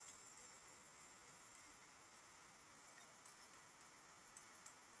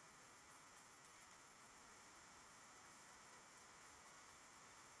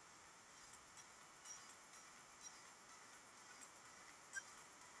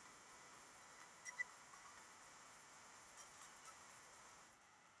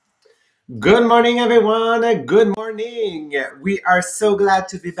Good morning, everyone. Good morning. We are so glad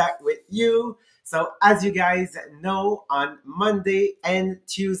to be back with you. So, as you guys know, on Monday and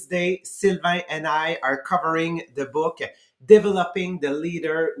Tuesday, Sylvain and I are covering the book Developing the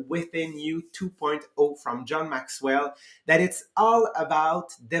Leader Within You 2.0 from John Maxwell. That it's all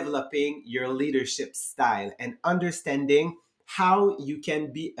about developing your leadership style and understanding how you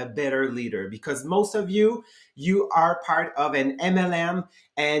can be a better leader. Because most of you are part of an MLM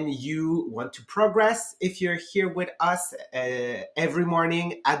and you want to progress, if you're here with us every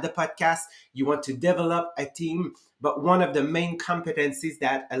morning at the podcast, you want to develop a team. But one of the main competencies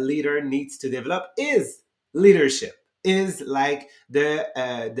that a leader needs to develop is leadership. Is like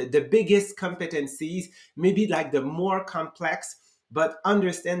the biggest competencies, maybe like the more complex, but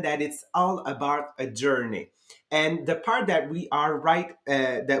understand that it's all about a journey. And the part that we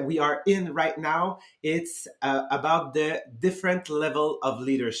are in right now, it's about the different level of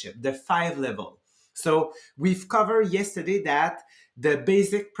leadership, the 5 level. So we've covered yesterday that the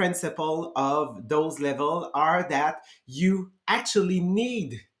basic principle of those level are that you actually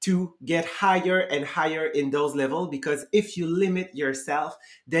need to get higher and higher in those level, because if you limit yourself,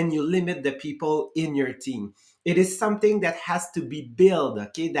 then you limit the people in your team. It is something that has to be built,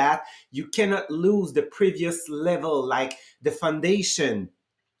 okay, that you cannot lose the previous level, like the foundation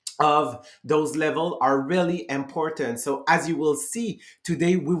of those levels are really important. So as you will see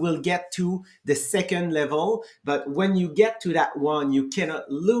today, we will get to the second level, but when you get to that one, you cannot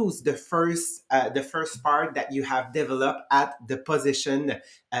lose the first part that you have developed at the position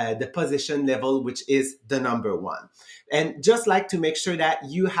level, which is the number one. And just like to make sure that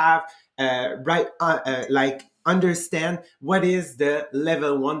you have like understand what is the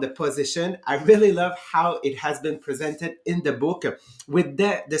level one, the position. I really love how it has been presented in the book with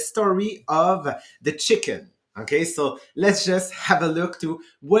the story of the chicken. Okay, so let's just have a look to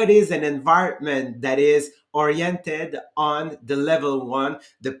what is an environment that is oriented on the level one,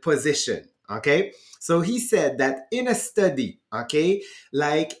 the position. Okay, so he said that in a study, okay,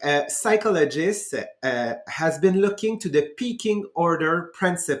 like a psychologist has been looking to the pecking order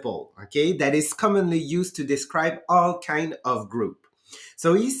principle, okay, that is commonly used to describe all kind of group.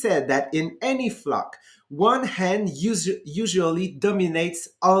 So he said that in any flock, one hen usually dominates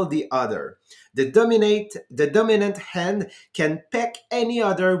all the other. The dominant hen can peck any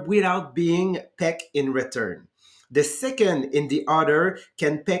other without being pecked in return. The second in the order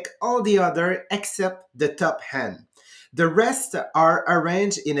can peck all the other except the top hen. The rest are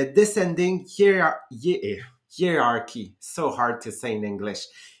arranged in a descending hierarchy. So hard to say in English.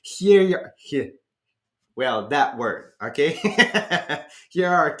 Well, that word, okay?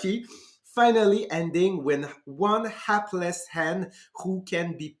 Hierarchy. Finally, ending with one hapless hen who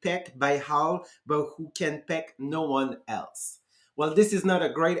can be pecked by all, but who can peck no one else. Well, this is not a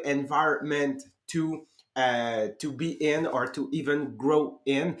great environment to be in or to even grow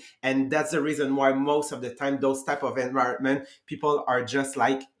in, and that's the reason why most of the time those type of environment people are just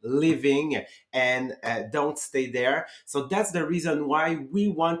like living and don't stay there. So that's the reason why we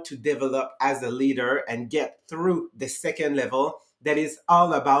want to develop as a leader and get through the second level, that is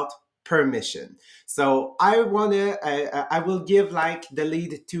all about permission. So I will give like the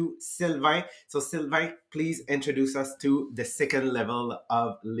lead to Sylvain. So Sylvain, please introduce us to the second level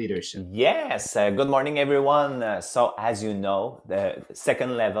of leadership. Yes, good morning, everyone. So, as you know, the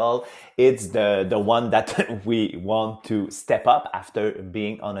second level, it's the one that we want to step up after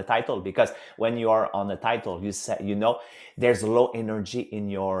being on a title. Because when you are on a title, there's low energy in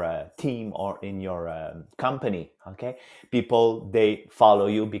your team or in your company. Okay, people they follow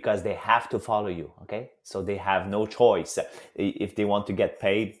you because they have to follow you. Okay, so they have no choice. If they want to get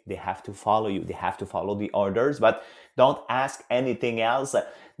paid, they have to follow you. They have to follow the orders, but don't ask anything else.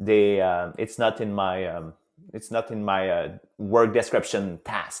 It's not in my work description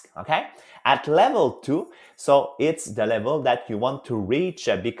task. Okay, at level 2, so it's the level that you want to reach,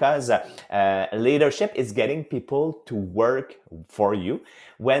 because leadership is getting people to work for you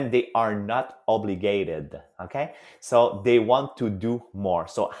when they are not obligated. Okay, so they want to do more.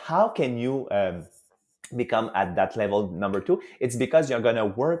 So how can you become at that level number 2? It's because you're going to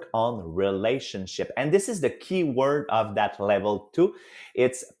work on relationship, and this is the key word of that level 2.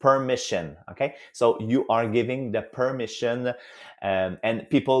 It's permission. Okay, so you are giving the permission, and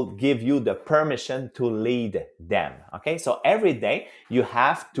people give you the permission to lead them. Okay, so every day you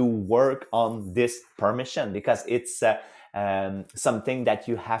have to work on this permission, because it's something that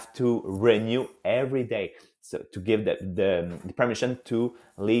you have to renew every day, so to give the permission to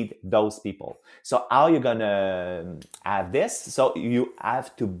lead those people. So how you gonna have this? So you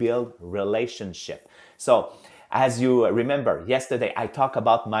have to build relationship. So As you remember, yesterday I talked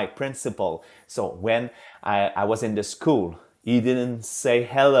about my principal. So when I was in the school, he didn't say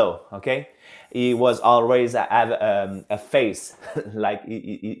hello, okay? He was always have a face like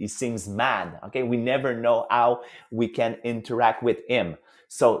he seems mad, okay? We never know how we can interact with him.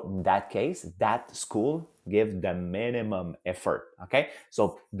 So in that case, that school give the minimum effort, okay?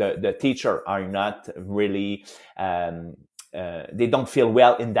 So the teacher are not really they don't feel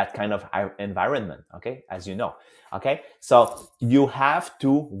well in that kind of environment, okay, as you know, okay. So you have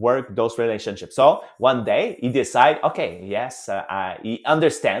to work those relationships. So one day he decide, okay, yes, he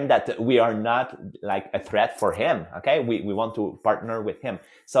understand that we are not like a threat for him, okay, we want to partner with him.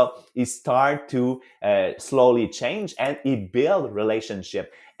 So he start to slowly change, and he build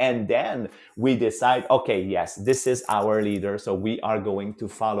relationship. And then we decide, okay, yes, this is our leader, so we are going to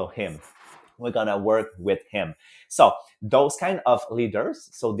follow him, we're gonna work with him. So those kind of leaders,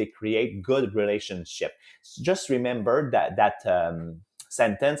 so they create good relationship. So just remember that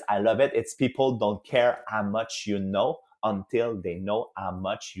sentence. I love it. It's people don't care how much you know until they know how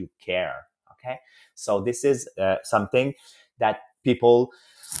much you care. Okay, so this is something that people,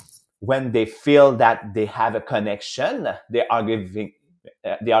 when they feel that they have a connection, they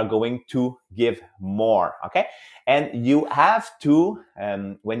are going to give more. Okay, and you have to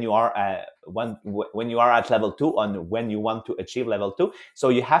when you are when you are at level 2, on when you want to achieve level 2, so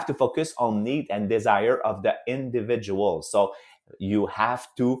you have to focus on need and desire of the individual. So you have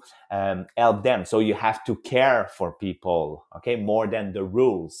to help them, so you have to care for people, okay, more than the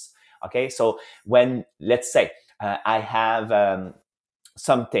rules. Okay, so when, let's say, I have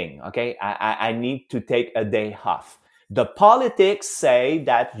something, okay, I need to take a day off. The politics say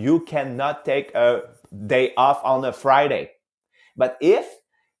that you cannot take a day off on a Friday. But if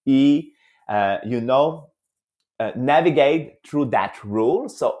he, you know, navigate through that rule,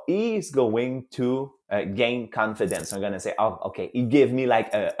 so he's going to gain confidence. I'm going to say, oh, okay, he gave me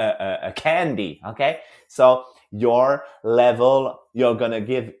like a candy, okay? So your level, you're going to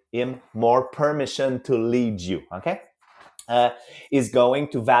give him more permission to lead you, okay? Is going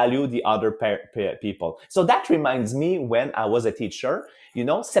to value the other people. So that reminds me, when I was a teacher, you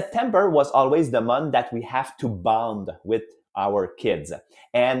know, September was always the month that we have to bond with our kids.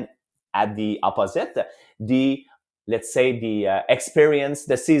 And at the opposite, the, let's say, the experienced,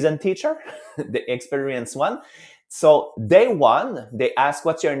 the seasoned teacher, the experienced one. So day one, they ask,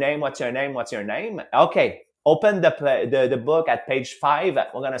 what's your name? What's your name? What's your name? Okay, open the book at page 5.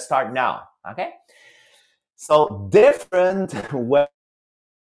 We're going to start now. Okay. So different way.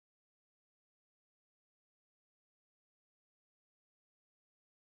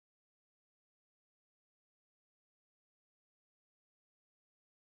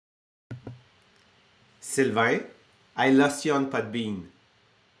 Sylvain, I lost you on Podbean.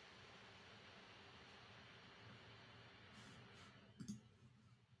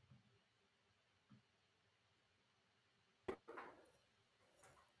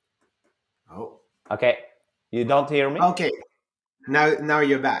 Oh, Okay, you don't hear me? okay. Now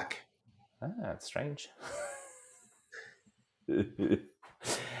you're back. Ah, that's strange. Okay,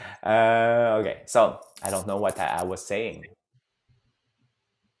 so I don't know what I was saying.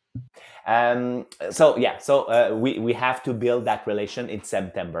 So yeah, so we have to build that relation in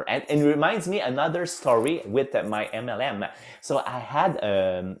September, and it reminds me another story with my MLM. So I had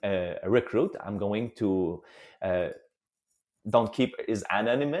a recruit. I'm going to uh, don't keep is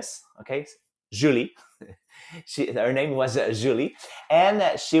anonymous. Okay, Julie. Her name was Julie,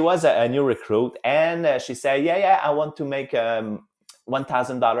 and she was a new recruit, and she said, yeah, I want to make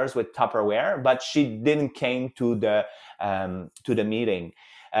 $1,000 with Tupperware, but she didn't came to the meeting.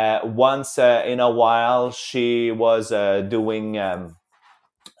 Once in a while, she was doing.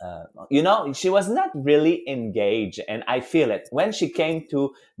 You know, she was not really engaged, and I feel it when she came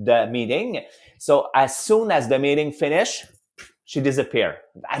to the meeting. So as soon as the meeting finished, she disappeared.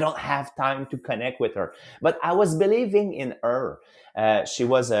 I don't have time to connect with her, but I was believing in her. She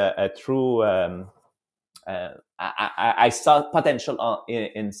was a true. I saw potential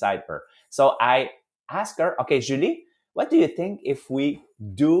inside her. So I asked her, okay, Julie, what do you think if we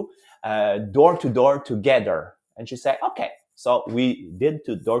do door to door together? And she said, okay. So we did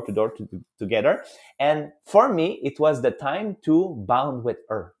door to door together. And for me, it was the time to bond with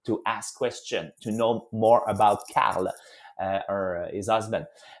her, to ask questions, to know more about Carl, or his husband,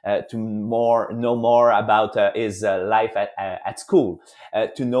 to know more about his life at school,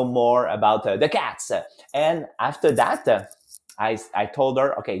 to know more about the cats. And after that, I told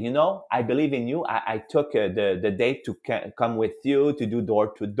her, okay, you know, I believe in you. I took the date to come with you to do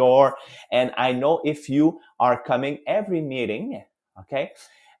door to door. And I know if you are coming every meeting, okay,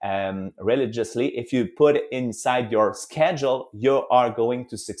 religiously, if you put it inside your schedule, you are going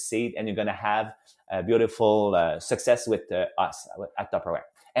to succeed and you're going to have a beautiful success with us at Tupperware.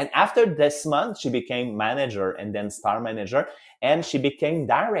 And after this month, she became manager and then star manager, and she became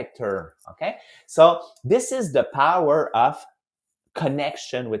director. Okay. So this is the power of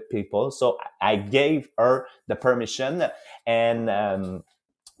connection with people. So I gave her the permission and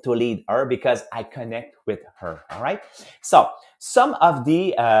to lead her because I connect with her. All right. So some of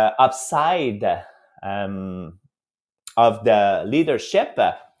the upside um, of the leadership.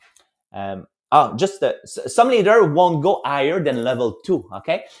 Some leader won't go higher than level 2,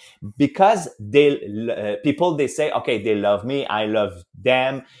 okay? Because people they say, okay, they love me, I love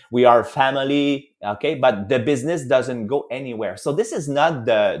them, we are family, okay? But the business doesn't go anywhere. So this is not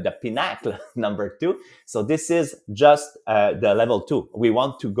the pinnacle number 2. So this is just the level 2. We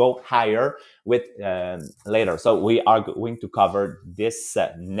want to go higher with later. So we are going to cover this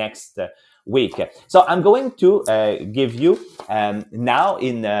next week. So I'm going to give you now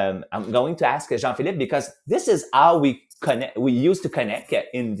I'm going to ask Jean-Philippe because this is how we connect. We used to connect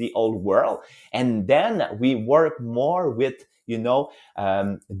in the old world, and then we work more with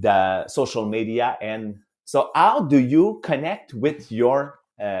the social media. And so, how do you connect with your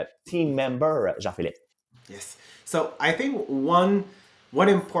team member, Jean-Philippe? Yes. So I think one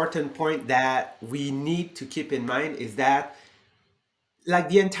important point that we need to keep in mind is that like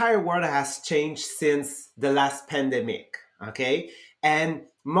the entire world has changed since the last pandemic, okay? And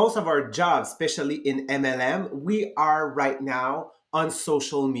most of our jobs, especially in MLM, we are right now on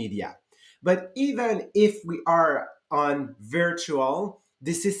social media. But even if we are on virtual,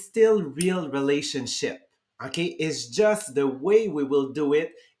 this is still real relationship, okay? It's just the way we will do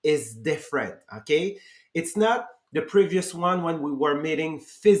it is different, okay? It's not the previous one when we were meeting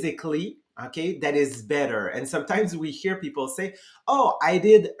physically, okay? That is better. And sometimes we hear people say, oh, I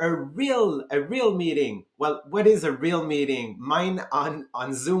did a real meeting. Well, what is a real meeting? Mine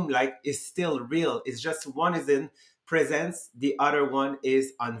on Zoom like is still real. It's just one is in presence, the other one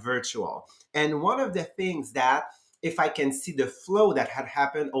is on virtual. And one of the things that if I can see the flow that had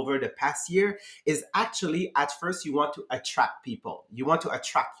happened over the past year is actually at first you want to attract people. You want to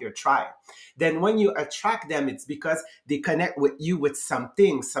attract your tribe. Then when you attract them, it's because they connect with you with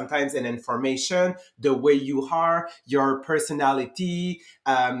something, sometimes an information, the way you are, your personality,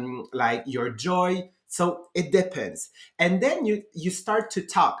 like your joy. So it depends. And then you start to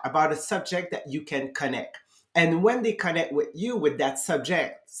talk about a subject that you can connect. And when they connect with you with that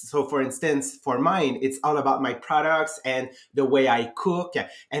subject, so for instance, for mine, it's all about my products and the way I cook.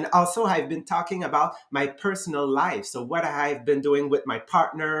 And also, I've been talking about my personal life. So, what I've been doing with my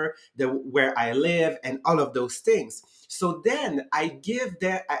partner, where I live, and all of those things. So then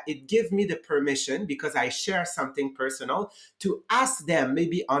it gives me the permission because I share something personal to ask them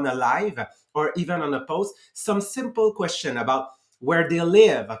maybe on a live or even on a post some simple question about where they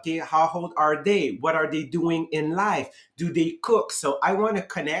live, okay, how old are they, what are they doing in life, do they cook. So I want to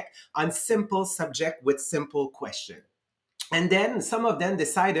connect on simple subject with simple question. And then some of them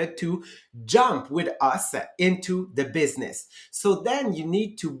decided to jump with us into the business. So then you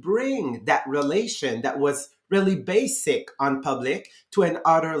need to bring that relation that was really basic on public to an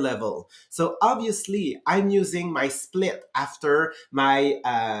other level. So obviously, I'm using my split after my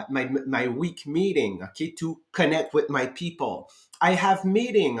week meeting, okay, to connect with my people. I have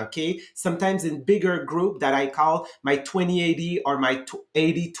meeting, okay, sometimes in bigger group that I call my 2080 or my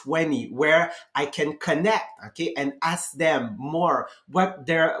 80/20, where I can connect, okay, and ask them more what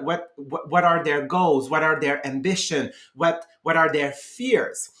are their goals, what are their ambition, what are their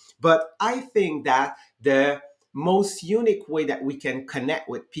fears. But I think that the most unique way that we can connect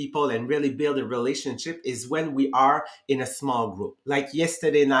with people and really build a relationship is when we are in a small group. Like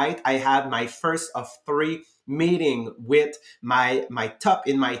yesterday night, I had my first of 3 meeting with my top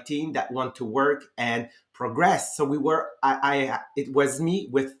in my team that want to work and progress. So we were I it was me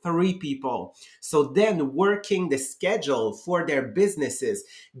with 3 people. So then working the schedule for their businesses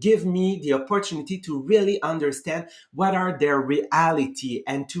give me the opportunity to really understand what are their reality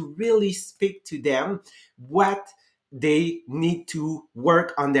and to really speak to them what they need to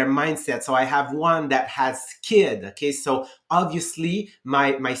work on their mindset. So I have one that has kid, okay, so obviously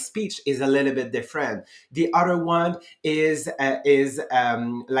my speech is a little bit different. The other one is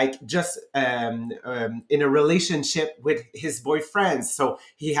like just in a relationship with his boyfriend, so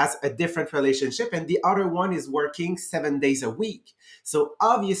he has a different relationship, and the other one is working 7 days a week. So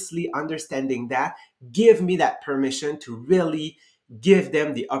obviously understanding that give me that permission to really give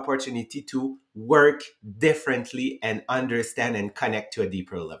them the opportunity to work differently and understand and connect to a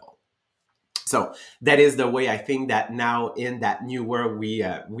deeper level. So that is the way I think that now in that new world we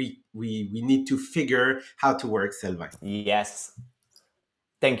need to figure how to work, Sylvain. Yes.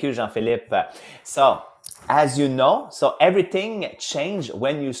 Thank you, Jean-Philippe. So, as you know, so everything changed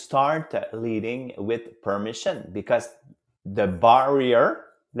when you start leading with permission because the barrier,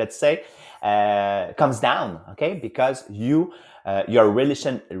 let's say, comes down. Okay, because your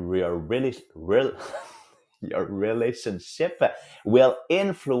relationship will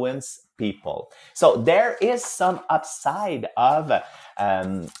influence people. So there is some upside of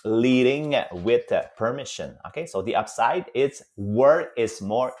leading with permission. Okay, so the upside is work is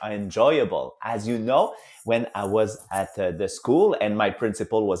more enjoyable. As you know, when I was at the school and my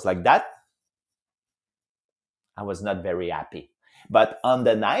principal was like that, I was not very happy. But on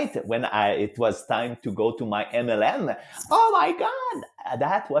the night when it was time to go to my MLM, oh my God,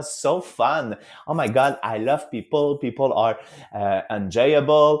 that was so fun. Oh my God, I love people. People are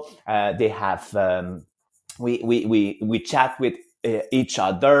enjoyable. They have, we chat with each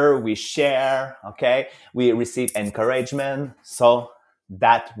other. We share, okay? We receive encouragement. So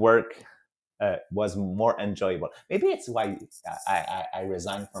that work was more enjoyable. Maybe it's why I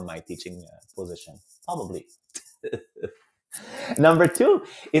resigned from my teaching position. Probably. Number two,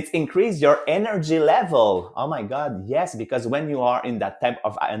 it increase your energy level. Oh my God, yes, because when you are in that type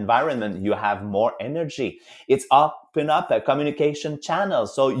of environment, you have more energy. It's open up a communication channel,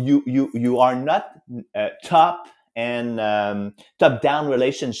 so you are not top and top down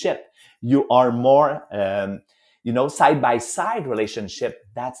relationship. You are more side by side relationship.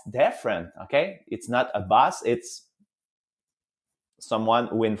 That's different. Okay, it's not a boss. It's someone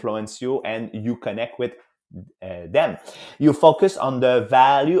who influence you and you connect with them. You focus on the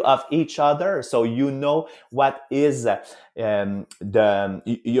value of each other, so you know what is as a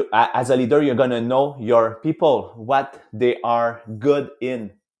leader. You're gonna know your people, what they are good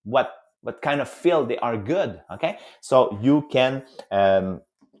in, what kind of field they are good. Okay, so you can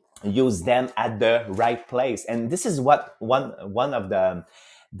use them at the right place, and this is what one of the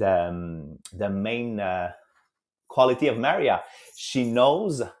main quality of Maria. She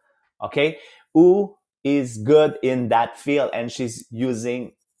knows, okay, who is good in that field, and she's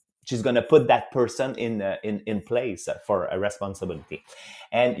going to put that person in place for a responsibility,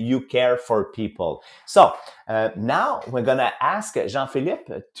 and you care for people. So now we're going to ask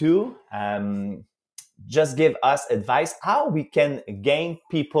Jean-Philippe to just give us advice how we can gain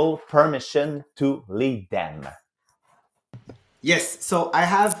people permission to lead them. Yes, so I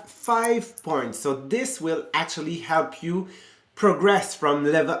have 5 points. So this will actually help you progress from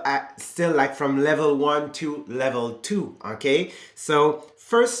still like from level 1 to level 2, okay? So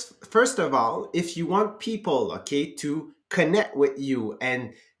first of all, if you want people, okay, to connect with you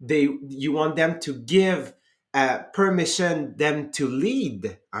and you want them to give permission them to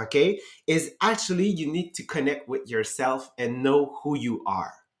lead, okay, is actually you need to connect with yourself and know who you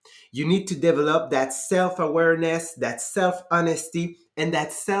are. You need to develop that self awareness, that self honesty, and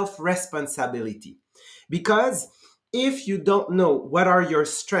that self responsibility. Because if you don't know what are your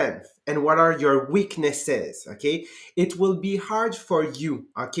strengths and what are your weaknesses, okay, it will be hard for you,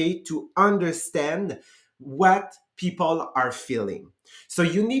 okay, to understand what people are feeling. So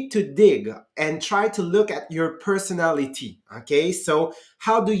you need to dig and try to look at your personality, okay? So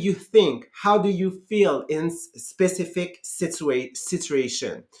how do you think? How do you feel in specific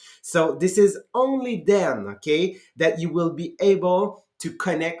situation? So this is only then, okay, that you will be able to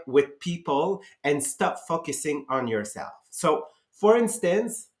connect with people and stop focusing on yourself. So, for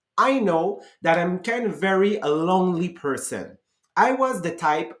instance, I know that I'm kind of very a lonely person. I was the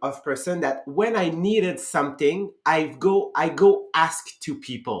type of person that when I needed something, I go ask to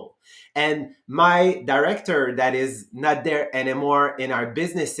people. And my director that is not there anymore in our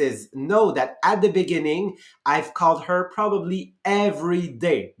businesses know that at the beginning I've called her probably every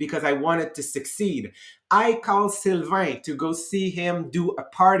day because I wanted to succeed. I called Sylvain to go see him do a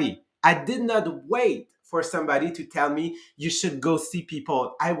party. I did not wait for somebody to tell me you should go see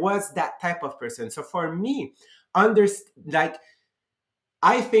people. I was that type of person. So for me, under like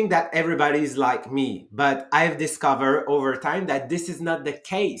I think that everybody's like me, but I've discovered over time that this is not the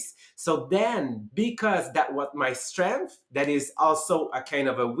case. So then, because that was my strength, that is also a kind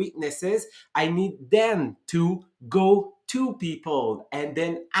of a weaknesses, I need then to go to people and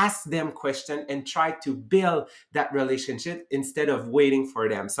then ask them question and try to build that relationship instead of waiting for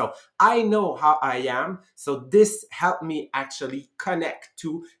them. So I know how I am. So this helped me actually connect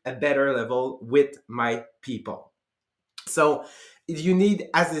to a better level with my people. So you need,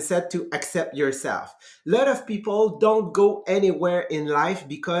 as I said, to accept yourself. A lot of people don't go anywhere in life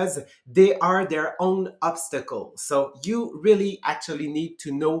because they are their own obstacle. So you really actually need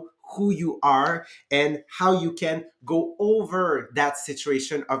to know who you are and how you can go over that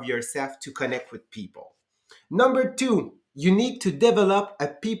situation of yourself to connect with people. Number two, you need to develop a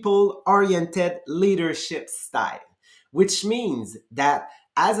people oriented leadership style, which means that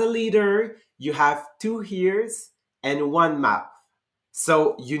as a leader, you have two ears and one mouth.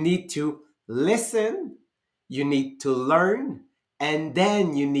 So you need to listen, you need to learn, and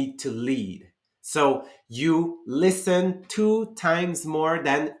then you need to lead. So you listen two times more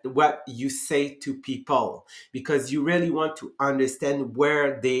than what you say to people because you really want to understand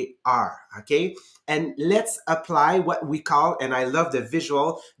where they are. Okay. And let's apply what we call, and I love the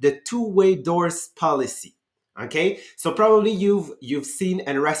visual, the two-way doors policy. Okay, so probably you've seen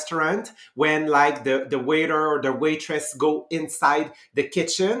in a restaurant when like the waiter or the waitress go inside the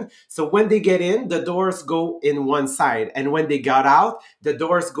kitchen. So when they get in, the doors go in one side, and when they got out, the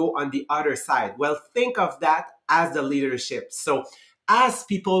doors go on the other side. Well, think of that as the leadership. So as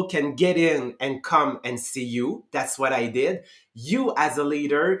people can get in and come and see you, that's what I did. You as a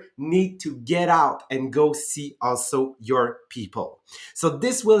leader need to get out and go see also your people. So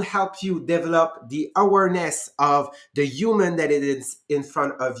this will help you develop the awareness of the human that it is in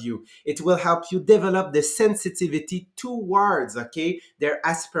front of you. It will help you develop the sensitivity towards, okay, their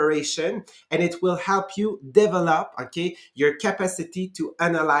aspiration, and it will help you develop, okay, your capacity to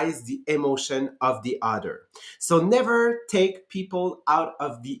analyze the emotion of the other. So never take people out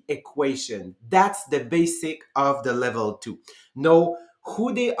of the equation. That's the basic of the level two. Know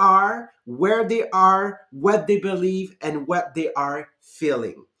who they are, where they are, what they believe, and what they are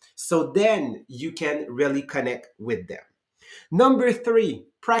feeling. So then you can really connect with them. Number three,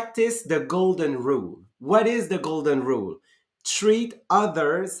 practice the golden rule. What is the golden rule? Treat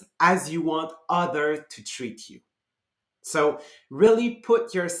others as you want others to treat you. So really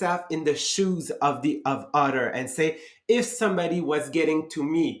put yourself in the shoes of the of other and say, if somebody was getting to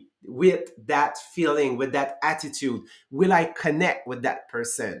me with that feeling, with that attitude, will I connect with that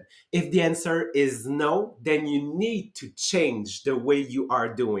person? If the answer is no, then you need to change the way you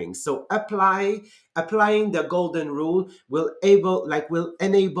are doing. So applying the golden rule will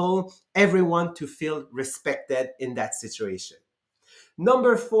enable everyone to feel respected in that situation.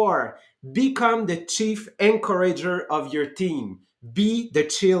 Number four, become the chief encourager of your team. Be the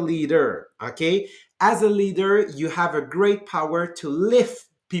cheerleader. Okay. As a leader, you have a great power to lift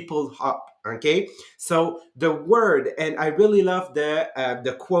people up. Okay. So the word, and I really love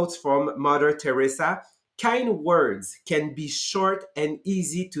the quotes from Mother Teresa. Kind words can be short and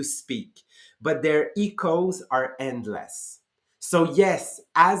easy to speak, but their echoes are endless. So, yes,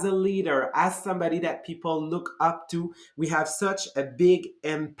 as a leader, as somebody that people look up to, we have such a big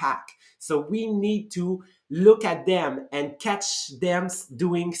impact. So we need to look at them and catch them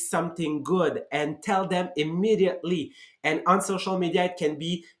doing something good and tell them immediately. And on social media, it can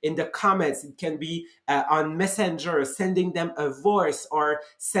be in the comments, it can be on Messenger, sending them a voice or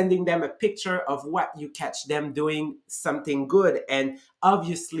sending them a picture of what you catch them doing something good. And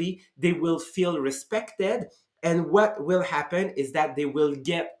obviously, they will feel respected. And what will happen is that they will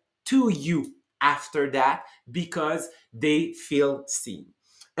get to you after that because they feel seen.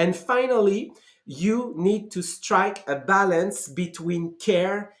 And finally, you need to strike a balance between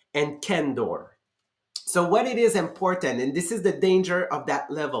care and candor. So what it is important, and this is the danger of that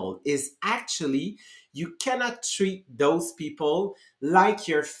level, is actually you cannot treat those people like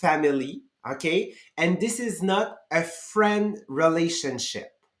your family, okay? And this is not a friend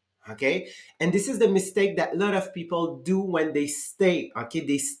relationship. Okay, and this is the mistake that a lot of people do when they stay, okay,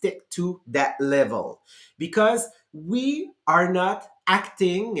 they stick to that level because we are not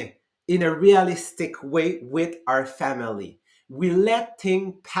acting in a realistic way with our family. We let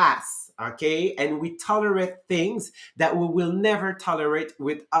things pass, okay, and we tolerate things that we will never tolerate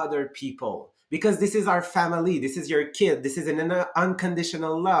with other people because this is our family, this is your kid, this is an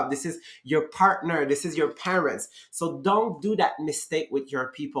unconditional love, this is your partner, this is your parents. So don't do that mistake with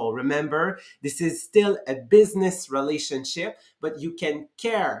your people. Remember, this is still a business relationship, but you can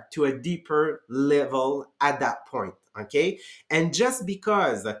care to a deeper level at that point. Okay, and just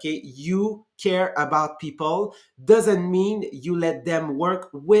because, okay, you care about people doesn't mean you let them work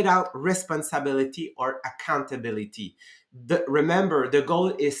without responsibility or accountability. Remember, the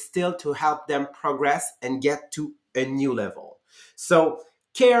goal is still to help them progress and get to a new level. So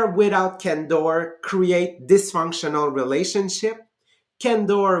care without candor create dysfunctional relationship.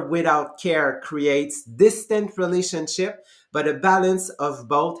 Candor without care creates distant relationship, but a balance of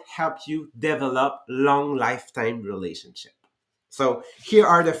both help you develop long lifetime relationship. So here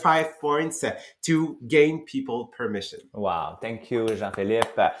are the 5 points to gain people permission. Wow, thank you,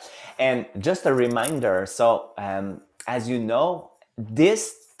 Jean-Philippe. And just a reminder, so as you know,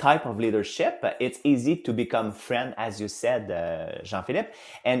 this type of leadership, it's easy to become friend, as you said, Jean-Philippe.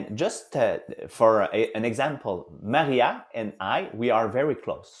 And just for an example, Maria and I, we are very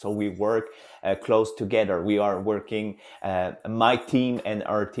close. So we work close together. We are working, my team and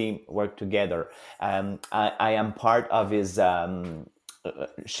our team work together. I am part of his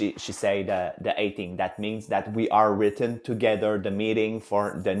she said the 18. That means that we are written together the meeting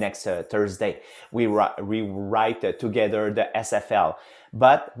for the next Thursday. We write together the SFL.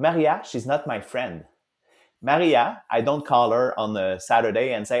 But Maria, she's not my friend. Maria, I don't call her on a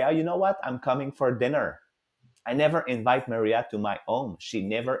Saturday and say, oh, you know what? I'm coming for dinner. I never invite Maria to my home. She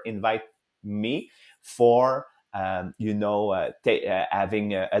never invite me for having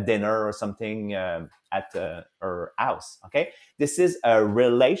a dinner or something at her house. Okay, this is a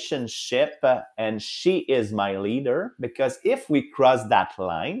relationship, and she is my leader because if we cross that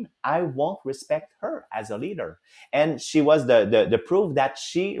line, I won't respect her as a leader. And she was the proof that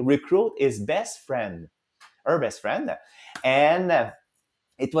she recruit his best friend, her best friend, and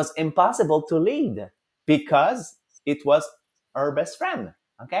it was impossible to lead because it was her best friend.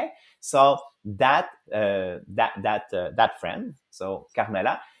 Okay, so that friend, so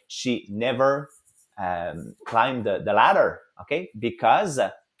Carmela, she never climbed the ladder. Okay, because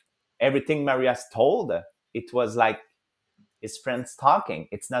everything Maria's told, it was like his friends talking.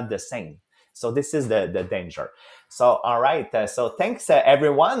 It's not the same. So this is the danger. So all right. So thanks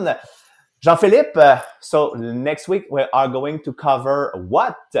everyone. Jean-Philippe, so next week we are going to cover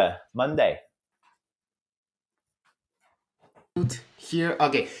what Monday? Here,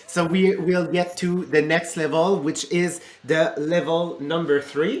 okay, so we will get to the next level, which is the level number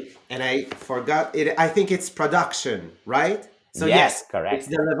 3, and I forgot it. I think it's production, right? So yes, Yes, it's correct.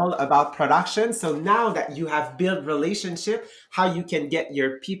 the level about production. So now that you have built relationship, how you can get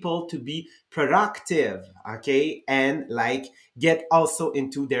your people to be productive, okay, and like get also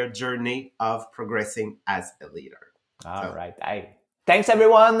into their journey of progressing as a leader. All So right. Thanks,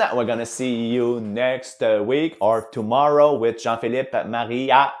 everyone. We're going to see you next week or tomorrow with Jean-Philippe,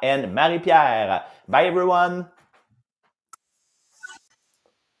 Maria, and Marie-Pierre. Bye, everyone.